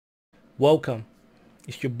Welcome.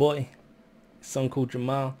 It's your boy, Son Cool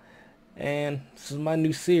Jamal, and this is my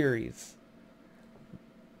new series,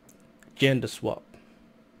 Gender Swap.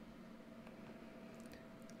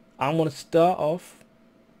 I'm going to start off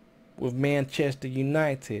with Manchester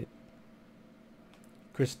United.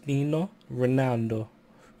 Cristiano Ronaldo,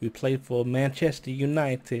 who played for Manchester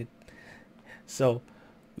United. So,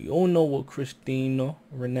 we all know what Cristiano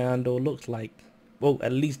Ronaldo looks like. Well,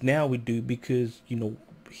 at least now we do because,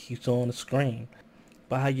 he's on the screen.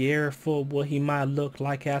 But how you ever thought what he might look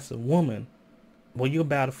like as a woman? Well, you're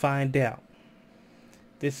about to find out.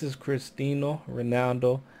 This is Cristiano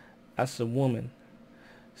Ronaldo as a woman.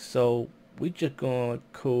 So we just gonna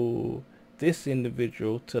call this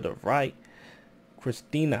individual to the right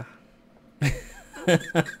Christina.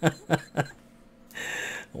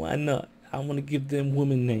 Why not? I want to give them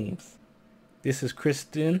women names. This is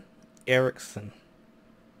Christian Eriksen.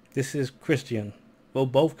 This is Christian. Well,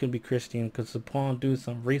 both can be Christian because upon doing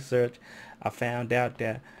some research, I found out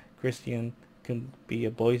that Christian can be a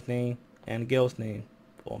boy's name and a girl's name,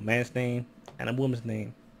 or a man's name and a woman's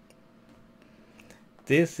name.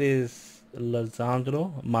 This is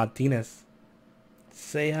Lisandro Martínez.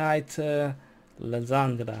 Say hi to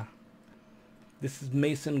Lisandra. This is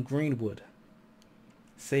Mason Greenwood.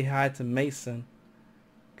 Say hi to Mason,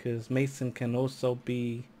 because Mason can also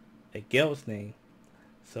be a girl's name.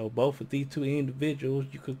 So both of these two individuals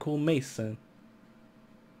you could call Mason.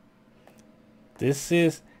 This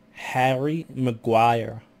is Harry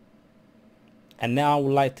Maguire. And now I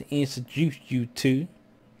would like to introduce you to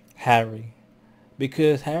Harry,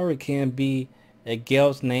 because Harry can be a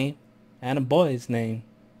girl's name and a boy's name.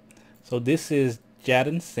 So this is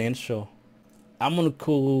Jadon Sancho. I'm going to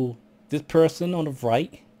call this person on the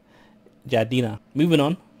right Jadina. Moving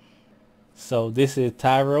on. So this is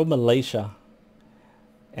Tyrell Malacia.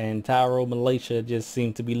 And Tyrell Malacia just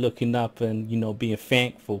seemed to be looking up and, being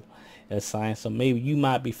thankful at sign. So maybe you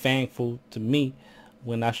might be thankful to me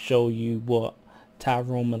when I show you what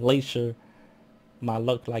Tyrell Malacia might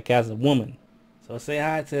look like as a woman. So say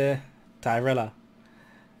hi to Tyrella.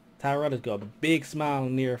 Tyrella's got a big smile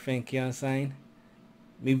on there, think, you know what I'm saying?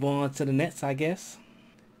 Move on to the next, I guess.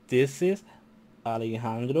 This is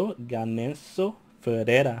Alejandro Garnacho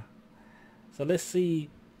Ferreyra. So let's see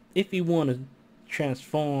if you want to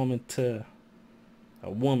transform into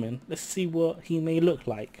a woman. Let's see what he may look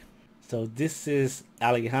like. So this is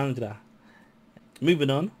Alejandra.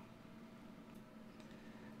 Moving on.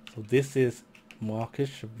 So this is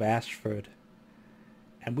Marcus Rashford.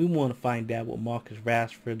 And we want to find out what Marcus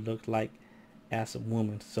Rashford looks like as a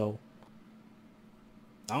woman. So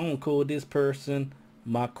I'm going to call this person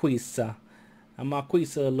Marquisa. And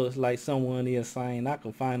Marquisa looks like someone is saying I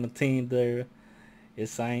can find a Tinder.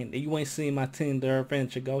 It's saying you ain't seen my Tinder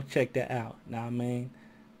adventure, go check that out. Now I mean,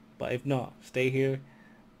 but if not, stay here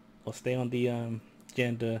or stay on the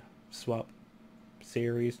gender swap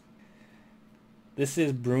series. This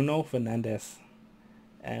is Bruno Fernandes,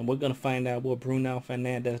 and we're gonna find out what Bruno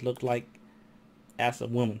Fernandes looked like as a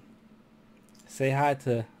woman. Say hi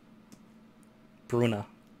to Bruna.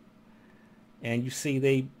 And you see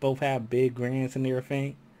they both have big grins and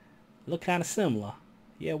everything. Look kind of similar.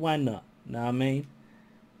 Yeah, why not? Know what I mean?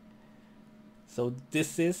 So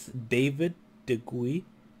this is David De Gui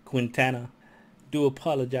Quintana. Do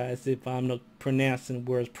apologize if I'm not pronouncing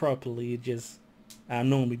words properly. I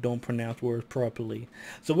normally don't pronounce words properly.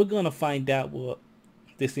 So we're going to find out what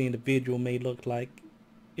this individual may look like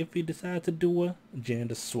if he decides to do a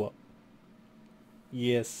gender swap.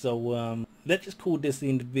 Yes, so let's just call this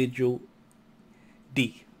individual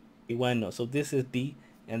D. Why not? So this is D,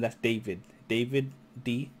 and that's David. David,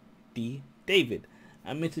 D, David.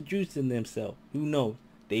 I'm introducing themselves. Who knows?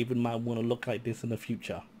 David might want to look like this in the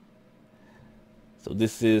future. So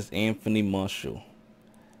this is Anthony Marshall.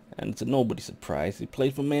 And to nobody's surprise, he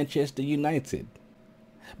played for Manchester United.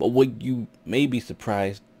 But what you may be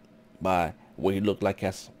surprised by what he looked like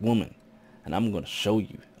as a woman. And I'm going to show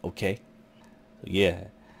you, okay? So yeah,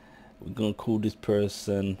 we're going to call this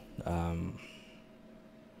person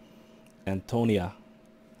Antonia.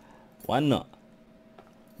 Why not?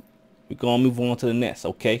 We're going to move on to the next,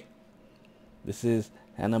 okay? This is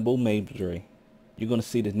Hannibal Mejbri. You're going to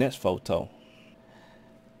see the next photo.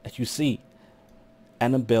 As you see,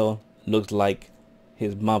 Annabelle looks like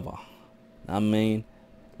his mother. I mean,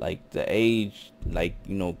 like the age,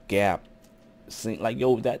 gap. Like,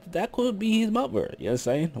 yo, that could be his mother. You know what I'm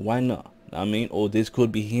saying? Why not? I mean, or this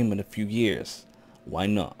could be him in a few years. Why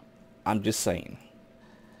not? I'm just saying.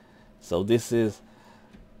 So this is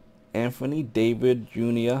Anthony David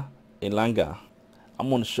Jr. Elanga. I'm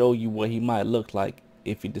going to show you what he might look like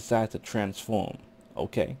if he decides to transform.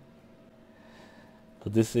 Okay. So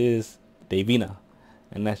this is Davina,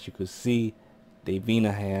 and as you can see,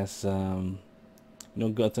 Davina has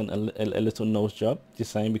gotten a little nose job,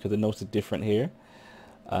 just saying, because the nose is different here,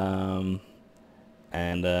 and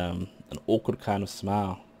an awkward kind of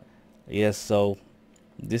smile. Yes, so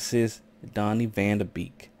this is Donny van de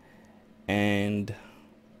Beek, and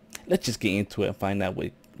let's just get into it and find out what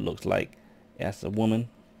it looks like as a woman.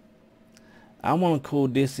 I want to call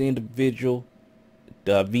this individual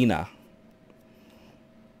Davina,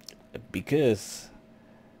 because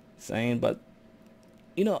but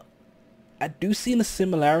I do see the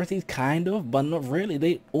similarities, kind of, but not really.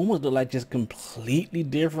 They almost look like just completely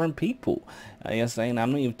different people. I'm not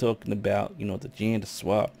even talking about the gender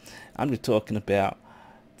swap. I'm just talking about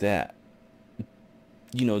that.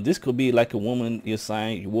 This could be like a woman.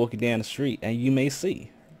 You're walking down the street and you may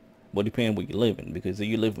see. Well, depending where you live in, because if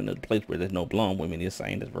you live in a place where there's no blonde women, that's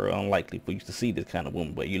very unlikely for you to see this kind of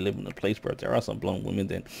woman. But you live in a place where there are some blonde women,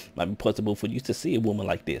 then it might be possible for you to see a woman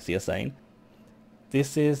like this.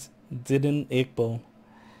 This is Jadon Igbo,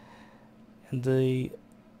 and the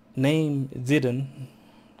name Jadon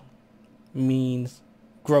means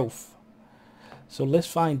growth. So let's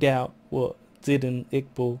find out what Jadon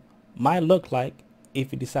Igbo might look like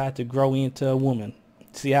if he decides to grow into a woman.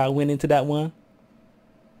 See how I went into that one?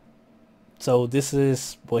 So this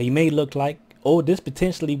is what he may look like, or this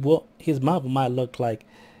potentially what his mother might look like.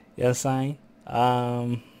 So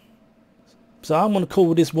I'm gonna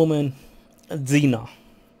call this woman Zena.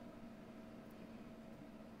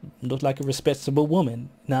 Looks like a respectable woman,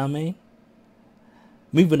 you know what I mean?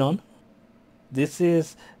 Moving on. This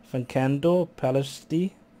is Facundo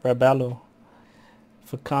Pellistri Rebello.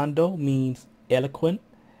 Facundo means eloquent,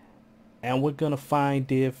 and we're gonna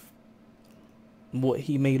find if what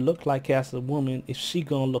he may look like as a woman, if she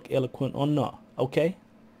gonna look eloquent or not. Okay,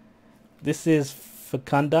 this is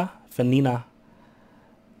Facunda Fanina.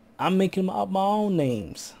 I'm making up my own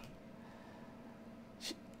names.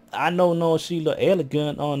 I don't know if she look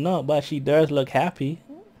elegant or not, but she does look happy.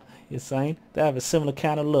 They have a similar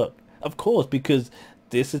kind of look, of course, because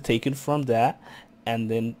this is taken from that,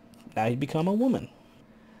 and then now you become a woman.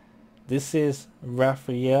 This is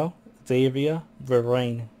Raphaël Xavier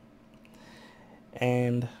Varane,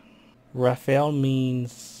 and Raphaël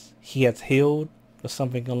means he has healed or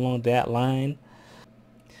something along that line.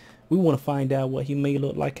 We want to find out what he may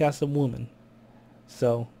look like as a woman.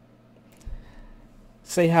 So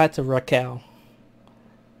say hi to Raquel.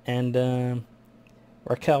 And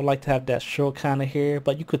Raquel like to have that short kind of hair,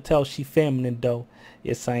 but you could tell she feminine though.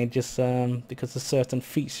 Just because of certain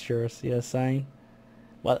features.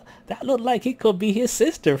 But that look like it could be his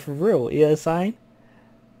sister for real.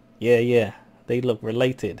 Yeah, they look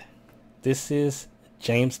related. This is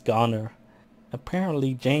James Garner.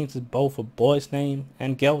 Apparently James is both a boy's name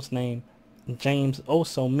and girl's name. James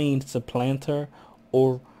also means supplanter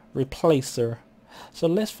or replacer. So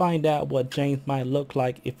let's find out what James might look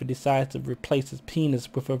like if he decides to replace his penis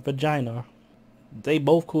with a vagina. They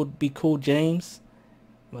both could be called James,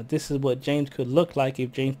 but this is what James could look like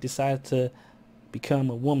if James decides to become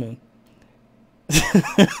a woman.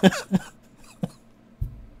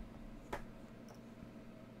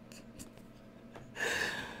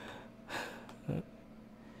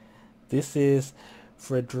 This is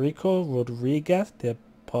Federico Rodriguez de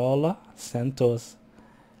Paula Santos.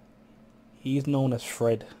 He's known as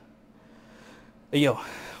Fred. Yo,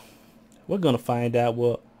 we're gonna find out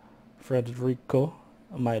what Federico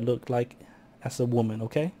might look like as a woman,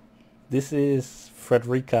 okay? This is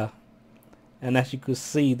Frederica, and as you can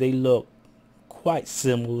see, they look quite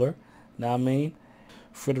similar. Know what I mean?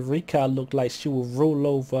 Frederica looked like she would roll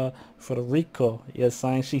over Federico.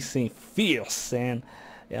 She seemed fierce, and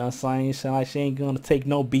she ain't gonna take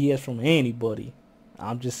no BS from anybody.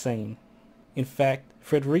 I'm just saying. In fact,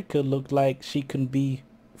 Frederica looked like she could be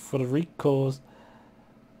Federico's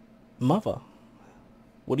mother.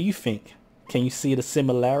 What do you think? Can you see the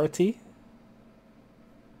similarity?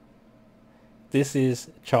 This is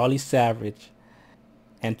Charlie Savage,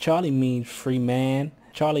 and Charlie means free man.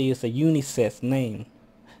 Charlie is a unisex name.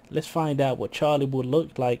 Let's find out what Charlie would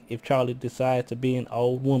look like if Charlie decides to be an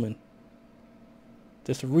old woman.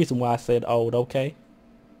 There's a reason why I said old, okay?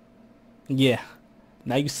 Yeah,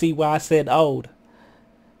 now you see why I said old.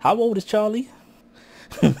 How old is Charlie?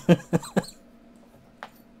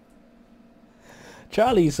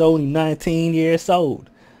 Charlie's only 19 years old.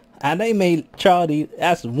 And they made Charlie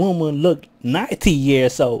as a woman look 90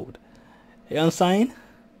 years old. You know what I'm saying?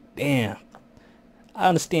 Damn. I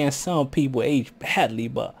understand some people age badly,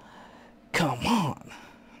 but come on.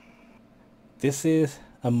 This is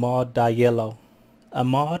Ahmad Diallo.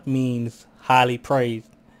 Ahmad means highly praised.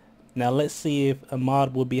 Now let's see if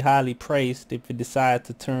Ahmad will be highly praised if he decides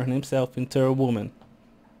to turn himself into a woman.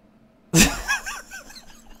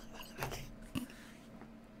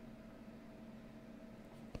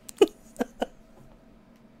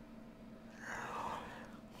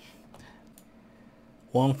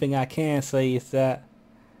 One thing I can say is that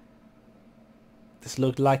this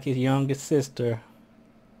looked like his youngest sister,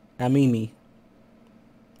 Amini.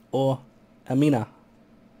 Or Amina.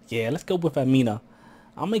 Yeah, let's go with Amina.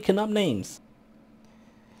 I'm making up names.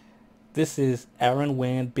 This is Aaron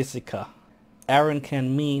Wan-Bissaka. Aaron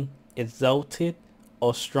can mean exalted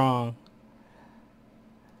or strong.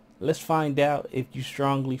 Let's find out if you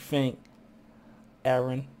strongly think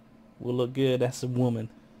Aaron will look good as a woman.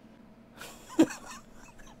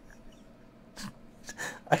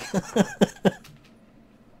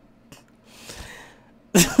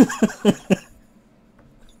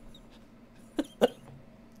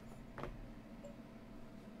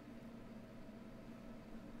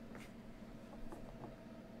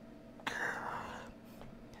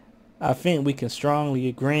 I think we can strongly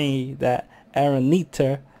agree that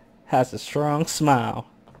Aranita has a strong smile.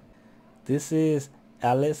 This is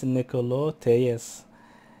Alex Nicoloteus,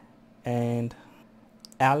 and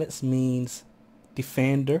Alex means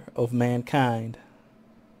defender of mankind.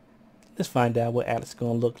 Let's find out what Alex is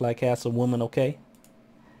gonna look like as a woman, okay?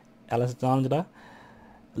 Alexandra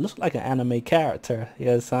looks like an anime character, you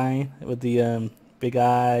know what I'm saying? With the big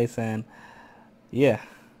eyes, and yeah.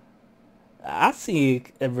 I see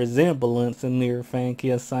a resemblance in there, thank you,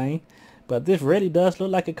 know what I'm saying? But this really does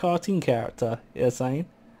look like a cartoon character, you know what I'm saying?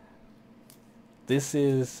 This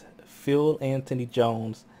is Phil Anthony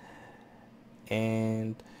Jones,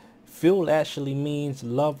 and Phil actually means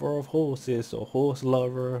lover of horses or horse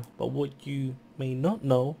lover, but what you may not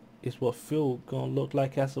know is what Phil gonna look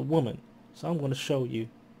like as a woman. So I'm gonna show you.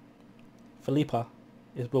 Philippa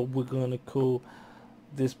is what we're gonna call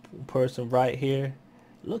this person right here.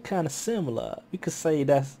 Look kind of similar. We could say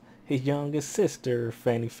that's his youngest sister, if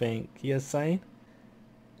anything. You know what I'm saying?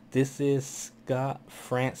 This is Scott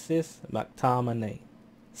Francis McTominay.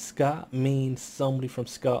 Scott means somebody from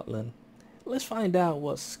Scotland. Let's find out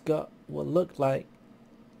what Scott will look like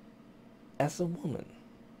as a woman.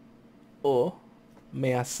 Or,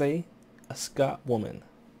 may I say, a Scot woman.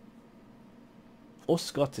 Or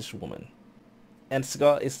Scottish woman. And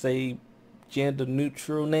Scott is a gender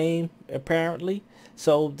neutral name, apparently.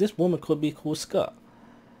 So this woman could be called Scott.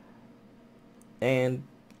 And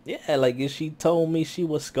yeah, like if she told me she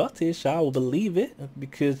was Scottish, I would believe it,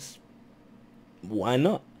 because why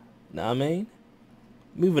not? Know what I mean?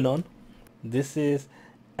 Moving on. This is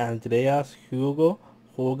Andreas Hugo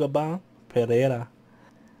Hogaban Ferreyra.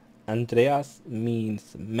 Andreas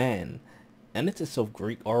means man, and it is of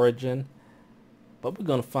Greek origin, but we're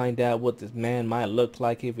gonna find out what this man might look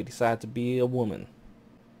like if he decides to be a woman.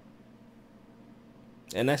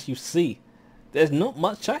 And as you see, there's not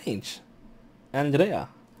much change. Andrea.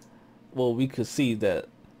 Well, we could see that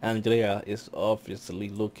Andrea is obviously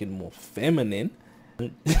looking more feminine.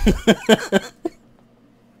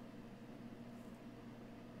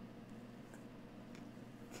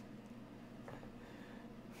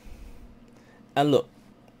 And look,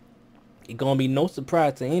 it's gonna be no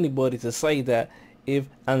surprise to anybody to say that if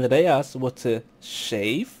Andreas were to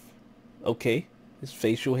shave, okay, his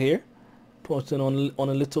facial hair, put on a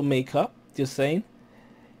little makeup, just saying,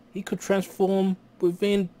 he could transform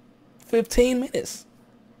within 15 minutes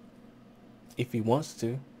if he wants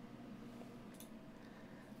to.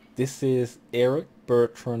 This is Eric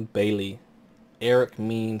Bertrand Bailey. Eric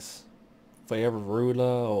means forever ruler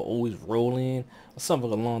or always rolling or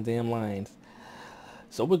something along them lines.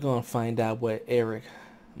 So we're gonna find out what Eric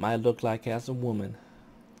might look like as a woman.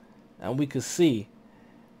 And we could see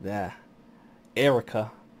that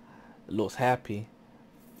Erica looks happy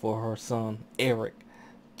for her son Eric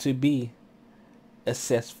to be a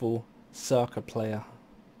successful soccer player.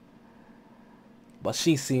 But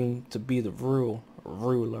she seemed to be the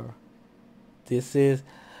ruler. This is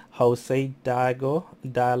Jose Diogo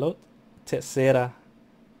Dalot Tercera.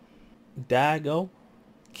 Diogo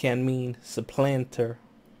can mean supplanter,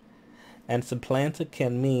 and supplanter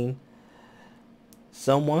can mean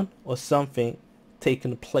someone or something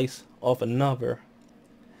taking the place of another.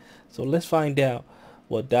 So let's find out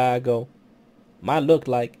what Diogo might look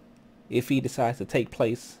like if he decides to take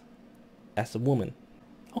place as a woman.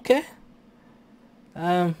 Okay.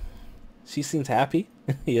 She seems happy.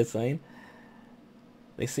 You're saying?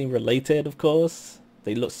 They seem related, of course.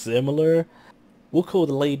 They look similar. We'll call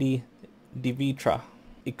the lady Divitra.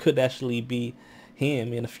 It could actually be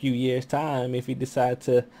him in a few years' time if he decide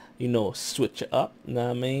to, you know, switch it up. You know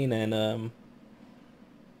what I mean? And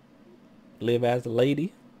live as a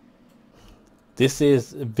lady. This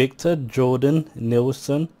is Victor Jordan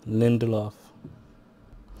Nilsson Lindelof.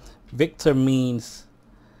 Victor means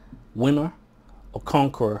winner or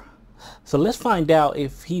conqueror. So let's find out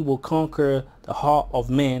if he will conquer the heart of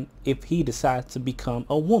men if he decides to become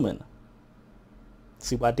a woman.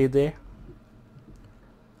 See what I did there?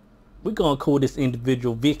 We're going to call this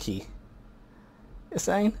individual Vicky. It's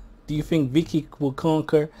saying, do you think Vicky will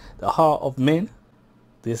conquer the heart of men?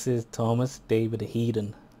 This is Thomas David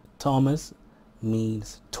Hedon. Thomas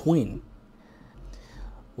means twin.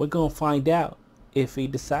 We're going to find out if he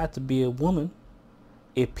decides to be a woman,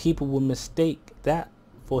 if people will mistake that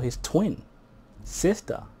for his twin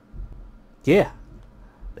sister. Yeah,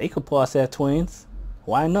 they could pass as twins.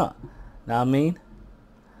 Why not? Know what I mean?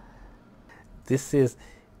 This is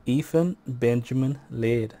Ethan Benjamin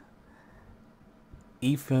Lid.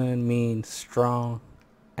 Ethan means strong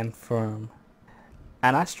and firm.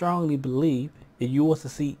 And I strongly believe if you want to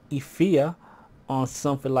see Ifia on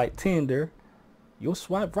something like Tinder, you'll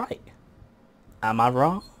swipe right. Am I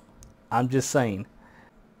wrong? I'm just saying.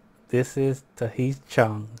 This is Tahith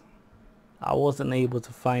Chung. I wasn't able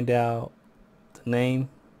to find out the name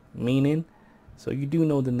meaning. So you do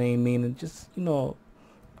know the name meaning, just, you know,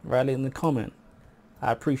 write it in the comment.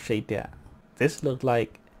 I appreciate that. This looked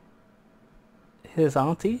like his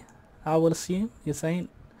auntie, I would assume, you're saying?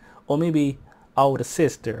 Or maybe older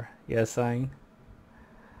sister, you're saying?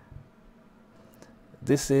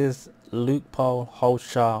 This is Luke Paul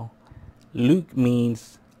Holshaw. Luke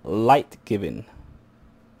means light giving.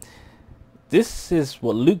 This is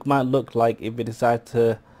what Luke might look like if he decided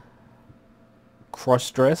to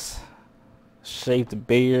cross dress, shave the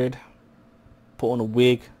beard, put on a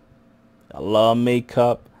wig, a lot of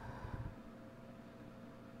makeup,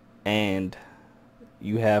 and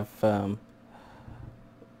you have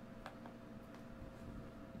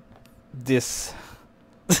this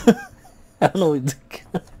I don't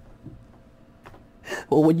know.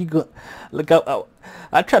 Well, when you go look up,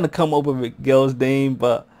 I try to come up with a girl's name,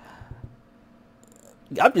 but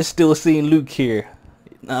I'm just still seeing Luke here.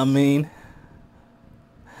 You know what I mean?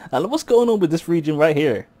 I know what's going on with this region right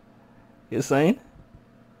here. You're saying?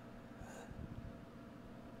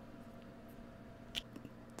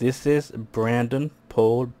 This is Brandon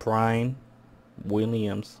Paul Brian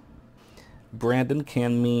Williams. Brandon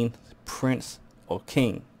can mean prince or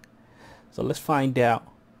king. So let's find out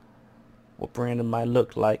what Brandon might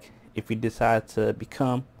look like if he decides to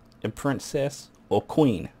become a princess or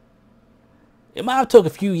queen. It might have took a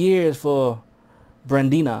few years for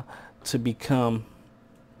Brandina to become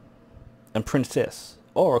a princess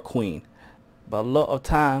or a queen, but a lot of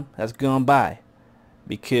time has gone by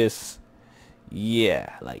because,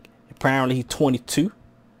 yeah, like apparently he's 22.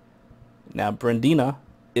 Now Brandina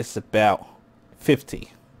is about 50.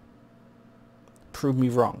 Prove me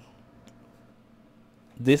wrong.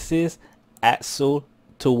 This is Axel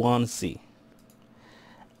Tawansi.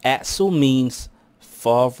 Axel means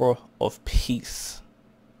father of peace.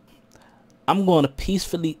 I'm going to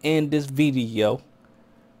peacefully end this video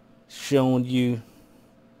showing you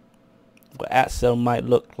what Axel might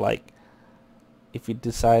look like if you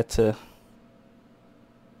decide to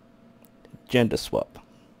gender swap.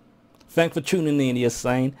 Thanks for tuning in. You're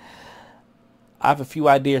saying I have a few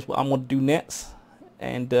ideas what I'm going to do next,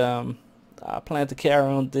 and I plan to carry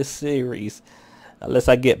on this series unless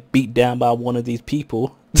I get beat down by one of these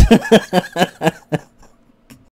people.